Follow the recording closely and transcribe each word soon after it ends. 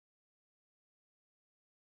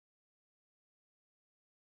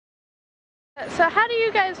So how do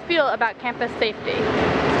you guys feel about campus safety?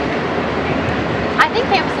 I think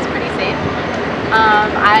campus is pretty safe.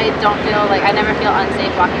 I don't feel like, I never feel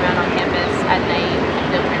unsafe walking around on campus at night. I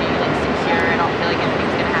feel pretty like secure. I don't feel like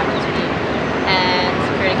anything's gonna happen to me. And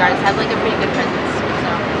security guards have like a pretty good presence.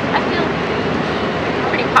 So I feel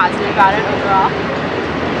pretty positive about it overall.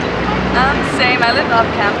 Same. I live off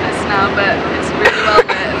campus now, but it's really well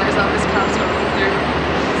lit and there's always cops rolling through.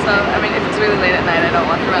 So, I mean, if it's really late at night, I don't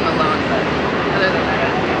walk around alone, but other than that,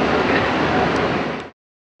 I feel good.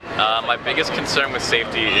 My biggest concern with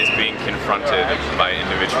safety is being confronted by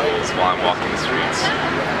individuals while I'm walking the streets.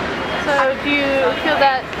 So do you feel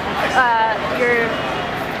that you're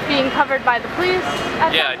being covered by the police?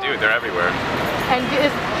 Yeah, I do. They're everywhere. And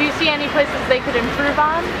do you see any places they could improve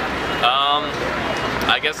on?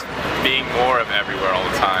 I guess being more of everywhere all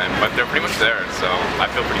the time, but they're pretty much there, so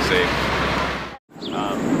I feel pretty safe.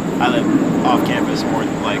 I live off campus, more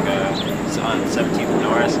like on 17th and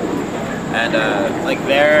Norris, and like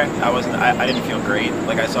there, I didn't feel great.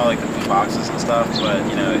 Like I saw like the blue boxes and stuff, but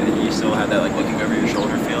you know, you still had that like looking over your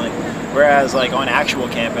shoulder feeling. Whereas like on actual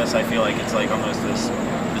campus, I feel like it's like almost this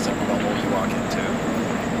like bubble you walk into,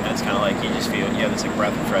 and it's kind of like you just feel you have this like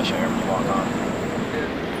breath of fresh air when you walk on.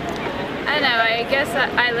 I don't know. I guess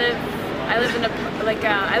I live in a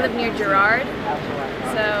I live near Girard,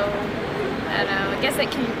 so I don't know. I guess it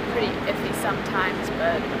can be pretty iffy sometimes,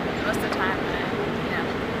 but most of the time, you know.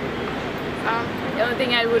 The only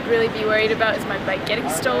thing I would really be worried about is my bike getting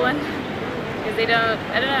stolen, because they don't.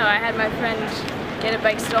 I don't know. I had my friend get a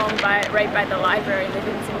bike stolen right by the library, and they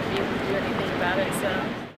didn't seem to be able to do anything about it. So,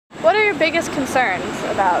 what are your biggest concerns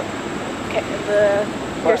about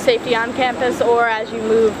your safety on campus or as you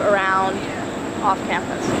move around off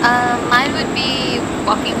campus? Mine would be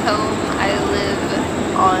walking home. I live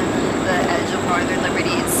on the edge of Northern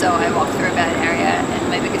Liberties, so I walk through a bad area, and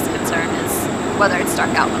my biggest concern is whether it's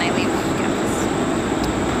dark out when I leave campus.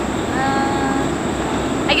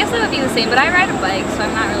 I guess it would be the same, but I ride a bike, so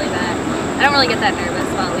I'm not really that. I don't really get that nervous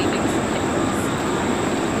about leaving campus.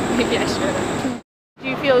 Maybe I should. Do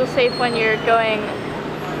you feel safe when you're going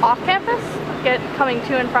off campus? Coming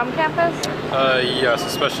to and from campus? Yes,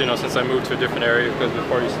 especially since I moved to a different area, because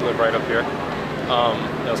before I used to live right up here.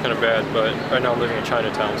 That was kind of bad, but right now I'm living in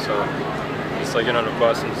Chinatown, so just like get on a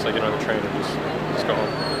bus and just like get on the train and just go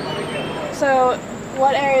home. So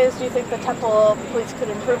what areas do you think the Temple Police could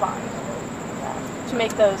improve on to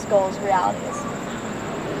make those goals realities?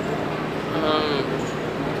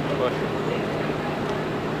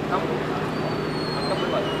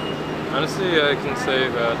 Honestly, I can say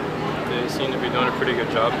that they seem to be doing a pretty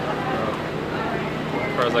good job.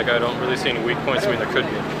 As far as like I don't really see any weak points. I mean, there could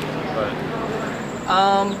be, but.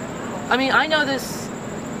 I mean, I notice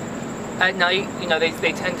at night, you know, they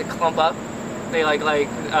tend to clump up. They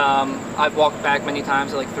I've walked back many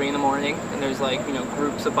times at like 3 in the morning, and there's like, you know,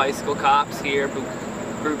 groups of bicycle cops here,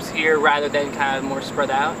 groups here, rather than kind of more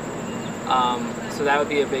spread out. So that would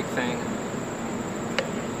be a big thing.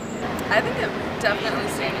 I think I've definitely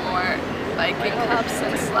seen more biking cops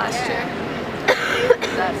since last year.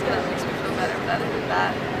 That's gonna make me feel better, but other than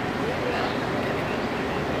that,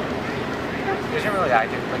 There isn't really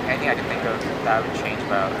anything I can think of that would change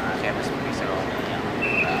about campus police at all.